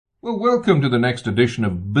Well, welcome to the next edition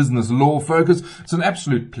of Business Law Focus. It's an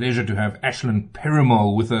absolute pleasure to have Ashland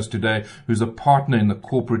Perumal with us today, who's a partner in the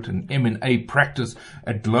corporate and M&A practice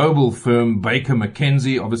at global firm Baker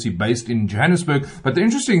McKenzie, obviously based in Johannesburg. But the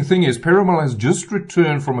interesting thing is Perumal has just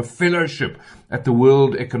returned from a fellowship at the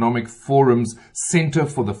World Economic Forum's Center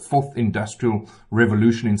for the Fourth Industrial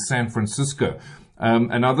Revolution in San Francisco.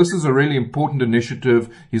 And now this is a really important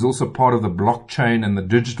initiative. He's also part of the blockchain and the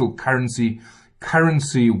digital currency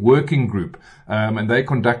working group, and they're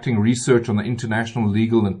conducting research on the international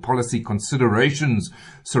legal and policy considerations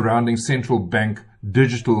surrounding central bank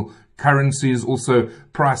digital currencies, also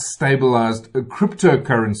price stabilized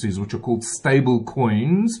cryptocurrencies, which are called stable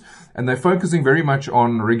coins, and they're focusing very much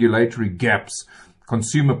on regulatory gaps,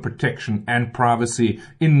 consumer protection and privacy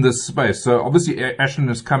in this space. So obviously Ashland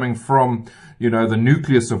is coming from, the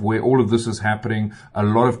nucleus of where all of this is happening. A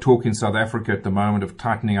lot of talk in South Africa at the moment of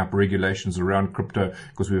tightening up regulations around crypto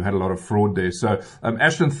because we've had a lot of fraud there. So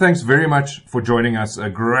Ashland, thanks very much for joining us.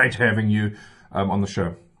 Great having you on the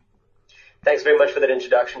show. Thanks very much for that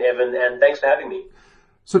introduction, Evan, and thanks for having me.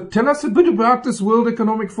 So tell us a bit about this World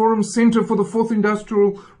Economic Forum Center for the Fourth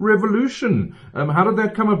Industrial Revolution. How did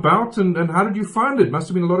that come about and how did you find it? Must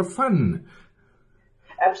have been a lot of fun.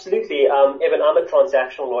 Absolutely. Evan, I'm a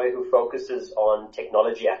transactional lawyer who focuses on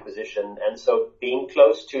technology acquisition. And so being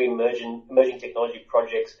close to emerging technology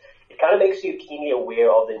projects, it kind of makes you keenly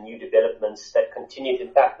aware of the new developments that continue to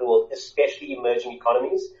impact the world, especially emerging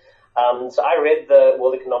economies. So I read the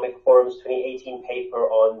World Economic Forum's 2018 paper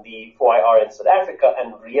on the 4IR in South Africa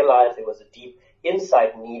and realized there was a deep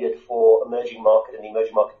insight needed for emerging market and the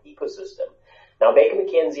emerging market ecosystem. Now, Baker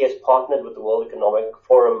McKenzie has partnered with the World Economic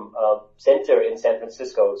Forum Center in San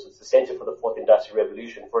Francisco, so it's the Center for the Fourth Industrial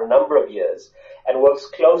Revolution, for a number of years, and works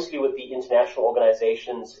closely with the international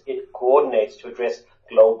organizations it coordinates to address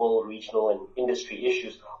global, regional, and industry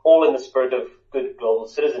issues, all in the spirit of good global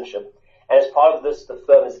citizenship. And as part of this, the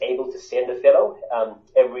firm is able to send a fellow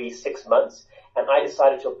every 6 months, and I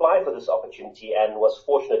decided to apply for this opportunity and was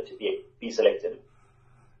fortunate to be selected.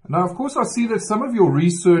 Now, of course, I see that some of your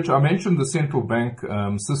research, I mentioned the central bank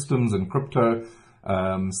systems and crypto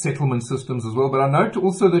settlement systems as well, but I note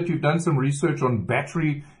also that you've done some research on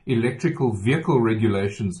battery electrical vehicle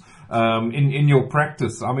regulations in your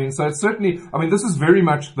practice. So it's certainly, this is very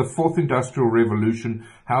much the fourth industrial revolution,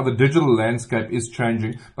 how the digital landscape is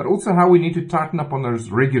changing, but also how we need to tighten up on those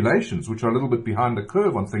regulations, which are a little bit behind the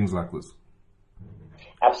curve on things like this.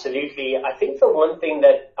 Absolutely. I think the one thing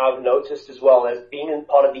that I've noticed as well as being in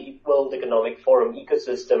part of the World Economic Forum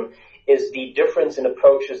ecosystem is the difference in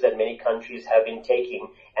approaches that many countries have been taking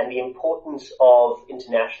and the importance of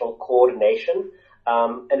international coordination,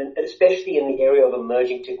 and especially in the area of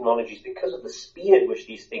emerging technologies because of the speed at which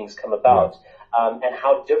these things come about, and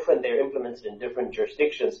how different they're implemented in different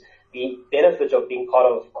jurisdictions. The benefit of being part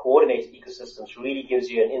of coordinated ecosystems really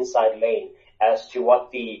gives you an inside lane as to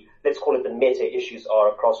what let's call it the meta issues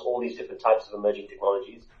are across all these different types of emerging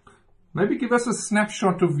technologies. Maybe give us a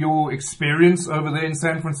snapshot of your experience over there in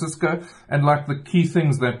San Francisco and like the key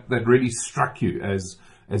things that really struck you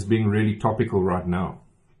as being really topical right now.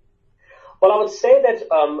 Well, I would say that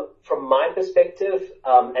from my perspective,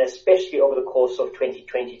 and especially over the course of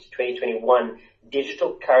 2020 to 2021,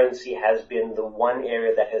 digital currency has been the one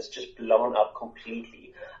area that has just blown up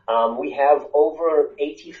completely. We have over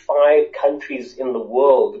 85 countries in the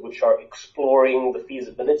world which are exploring the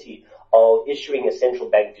feasibility of issuing a central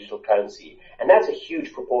bank digital currency. And that's a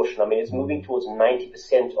huge proportion. It's moving towards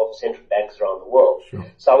 90% of central banks around the world. Sure.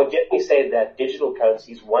 So I would definitely say that digital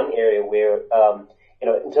currency is one area where,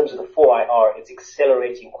 in terms of the 4IR, it's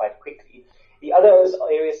accelerating quite quickly. The other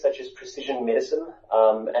areas such as precision medicine,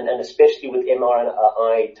 and especially with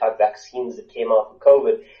mRNA type vaccines that came out from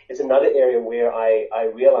COVID, is another area where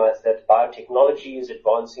I realized that biotechnology is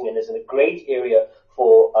advancing and is in a great area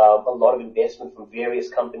for a lot of investment from various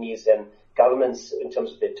companies and governments in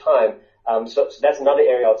terms of their time. So that's another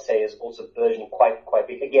area I would say is also burgeoning quite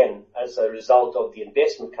big, again, as a result of the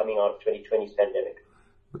investment coming out of 2020's pandemic.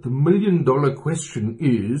 But the million-dollar question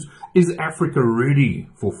is Africa ready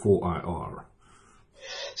for 4IR?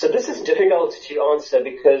 So this is difficult to answer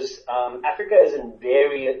because Africa is in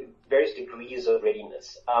various degrees of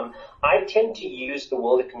readiness. I tend to use the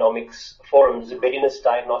World Economics Forum's Readiness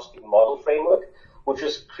Diagnostic Model Framework, which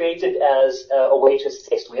was created as a way to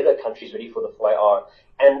assess whether a country is ready for the 4IR.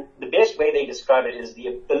 And the best way they describe it is the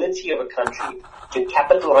ability of a country to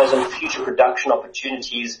capitalize on future production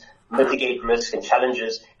opportunities, mitigate risk and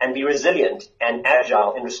challenges, and be resilient and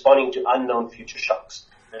agile in responding to unknown future shocks.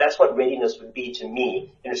 And that's what readiness would be to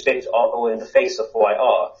me in respect of, or in the face of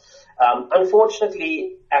 4IR.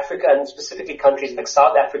 Unfortunately, Africa, and specifically countries like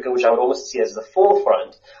South Africa, which I would almost see as the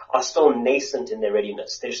forefront, are still nascent in their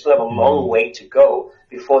readiness. They still have a long way to go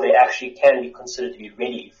before they actually can be considered to be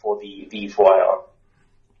ready for the 4IR.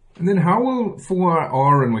 And then how will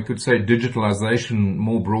 4IR, and we could say digitalization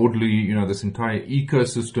more broadly, this entire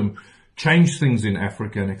ecosystem, change things in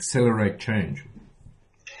Africa and accelerate change?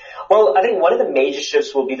 Well, I think one of the major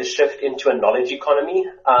shifts will be the shift into a knowledge economy.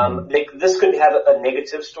 This could have a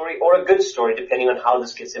negative story or a good story, depending on how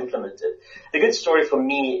this gets implemented. The good story for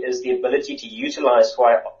me is the ability to utilize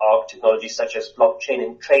 4IR technologies such as blockchain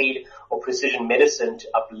in trade or precision medicine to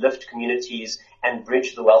uplift communities and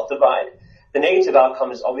bridge the wealth divide. The negative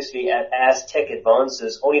outcome is obviously as tech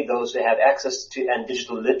advances, only those who have access to and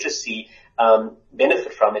digital literacy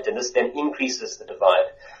benefit from it, and this then increases the divide.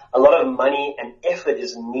 A lot of money and effort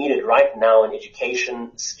is needed right now in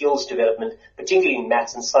education, skills development, particularly in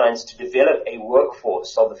maths and science, to develop a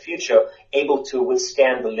workforce of the future able to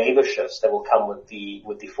withstand the labor shifts that will come with the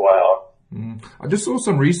 4IR. I just saw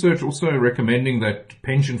some research also recommending that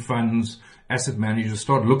pension funds, asset managers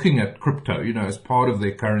start looking at crypto, as part of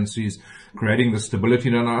their currencies, creating the stability.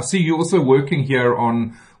 And I see you also working here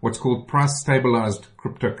on what's called price stabilized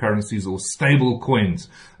cryptocurrencies or stable coins.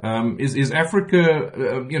 Is Africa,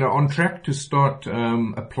 on track to start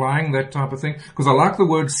applying that type of thing? Because I like the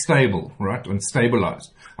word stable, right, and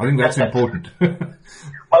stabilized. I think that's important.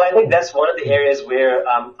 Well, I think that's one of the areas where,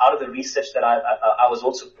 out of the research that I was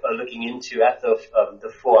also looking into at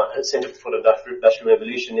the Center for the Industrial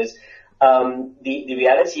Revolution is, the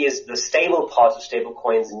reality is the stable part of stable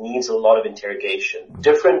coins needs a lot of interrogation.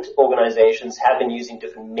 Different organizations have been using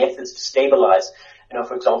different methods to stabilize.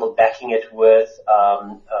 For example, backing it with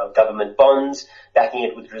government bonds, backing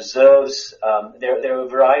it with reserves. There are a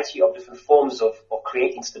variety of different forms of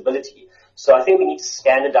creating stability. So I think we need to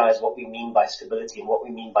standardize what we mean by stability and what we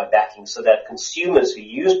mean by backing so that consumers who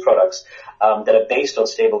use products that are based on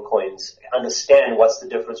stable coins understand what's the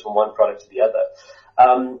difference from one product to the other.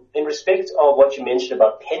 In respect of what you mentioned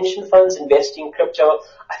about pension funds investing in crypto,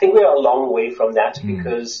 I think we are a long way from that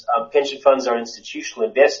because pension funds are institutional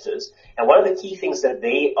investors. And one of the key things that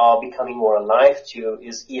they are becoming more alive to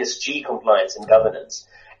is ESG compliance and governance.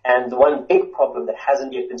 And the one big problem that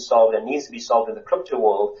hasn't yet been solved and needs to be solved in the crypto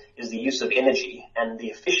world is the use of energy and the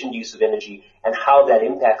efficient use of energy and how that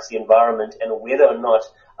impacts the environment and whether or not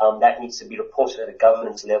that needs to be reported at a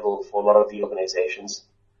governance level for a lot of the organizations.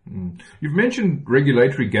 You've mentioned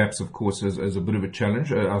regulatory gaps, of course, as a bit of a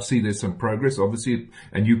challenge. I see there's some progress, obviously,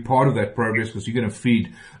 and you're part of that progress because you're going to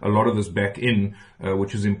feed a lot of this back in,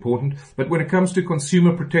 which is important. But when it comes to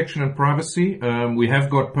consumer protection and privacy, we have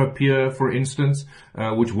got POPIA, for instance,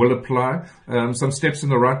 which will apply. Some steps in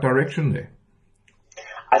the right direction there.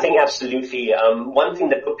 I think absolutely. One thing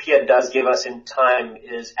that POPIA does give us in time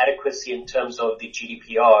is adequacy in terms of the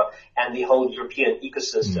GDPR and the whole European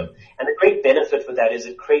ecosystem. And the great benefit for that is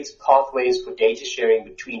it creates pathways for data sharing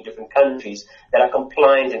between different countries that are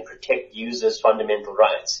compliant and protect users' fundamental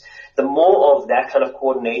rights. The more of that kind of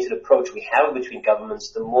coordinated approach we have between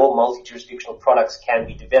governments, the more multi-jurisdictional products can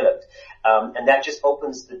be developed. And that just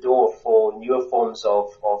opens the door for newer forms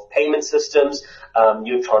of payment systems,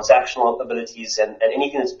 new transactional abilities, and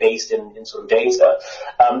anything that's based in sort of data.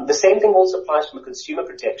 The same thing also applies from a consumer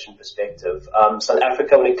protection perspective. South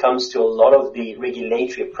Africa, when it comes to a lot of the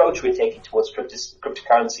regulatory approach we're taking towards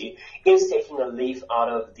cryptocurrency, is taking a leaf out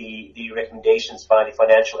of the recommendations by the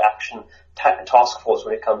Financial Action Task Force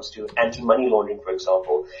when it comes to anti-money laundering, for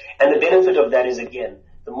example. And the benefit of that is, again,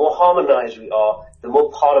 the more harmonized we are, the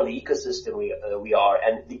more part of the ecosystem we are,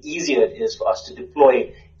 and the easier it is for us to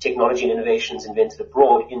deploy technology and innovations invented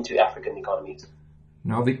abroad into African economies.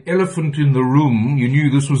 Now, the elephant in the room, you knew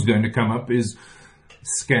this was going to come up, is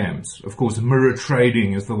scams. Of course, mirror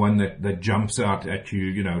trading is the one that jumps out at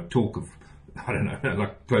you, talk of, I don't know,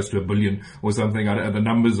 like close to $1 billion or something. The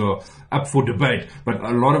numbers are up for debate, but a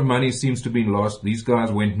lot of money seems to be lost. These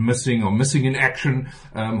guys went missing or missing in action.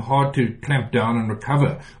 Hard to clamp down and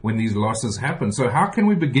recover when these losses happen. So how can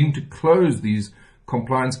we begin to close these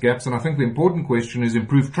compliance gaps? And I think the important question is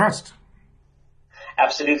improve trust.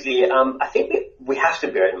 Absolutely. I think we have to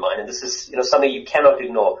bear in mind, and this is something you cannot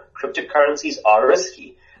ignore, cryptocurrencies are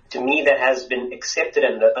risky. To me, that has been accepted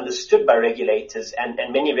and understood by regulators, and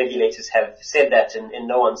many regulators have said that in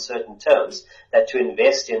no uncertain terms, that to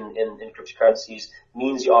invest in cryptocurrencies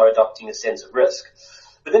means you are adopting a sense of risk.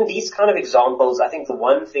 But in these kind of examples, I think the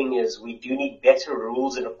one thing is we do need better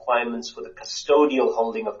rules and requirements for the custodial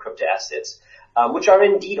holding of crypto assets. which are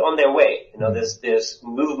indeed on their way. There's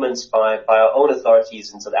movements by our own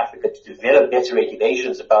authorities in South Africa to develop better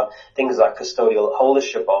regulations about things like custodial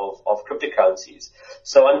ownership of cryptocurrencies.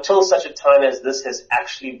 So until such a time as this has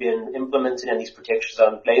actually been implemented and these protections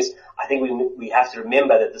are in place, I think we have to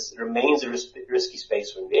remember that this remains a risky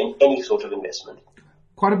space in any sort of investment.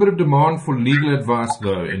 Quite a bit of demand for legal advice,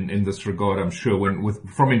 though, in this regard, I'm sure,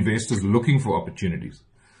 from investors looking for opportunities.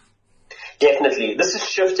 Definitely. This has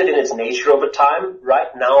shifted in its nature over time. Right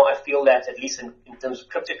now, I feel that, at least in terms of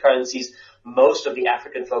cryptocurrencies, most of the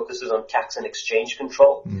African focus is on tax and exchange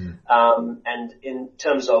control. And in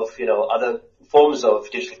terms of, other forms of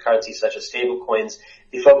digital currencies such as stablecoins,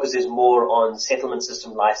 the focus is more on settlement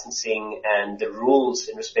system licensing and the rules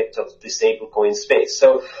in respect of the stablecoin space.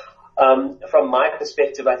 So, from my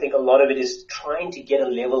perspective, I think a lot of it is trying to get a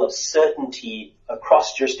level of certainty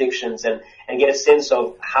across jurisdictions and get a sense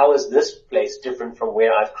of how is this place different from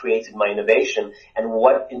where I've created my innovation, and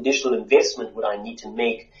what additional investment would I need to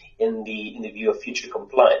make in the view of future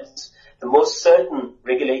compliance. The more certain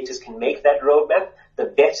regulators can make that roadmap, the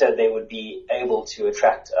better they would be able to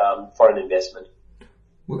attract foreign investment.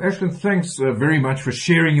 Well, Ashland, thanks very much for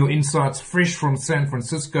sharing your insights fresh from San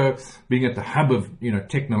Francisco, being at the hub of,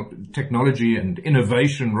 technology and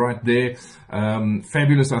innovation right there.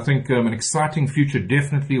 Fabulous. I think an exciting future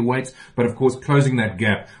definitely awaits, but of course closing that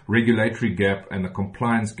gap, regulatory gap and the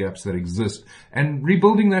compliance gaps that exist, and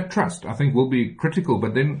rebuilding that trust, I think will be critical.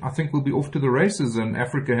 But then I think we'll be off to the races, and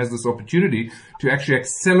Africa has this opportunity to actually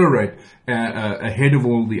accelerate ahead of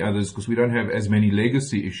all the others, because we don't have as many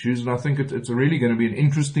legacy issues. And I think it's really going to be an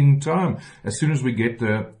interesting time as soon as we get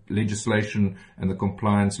the legislation and the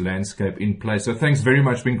compliance landscape in place. So thanks very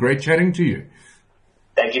much. Been great chatting to you.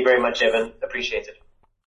 Thank you very much, Evan. Appreciate it.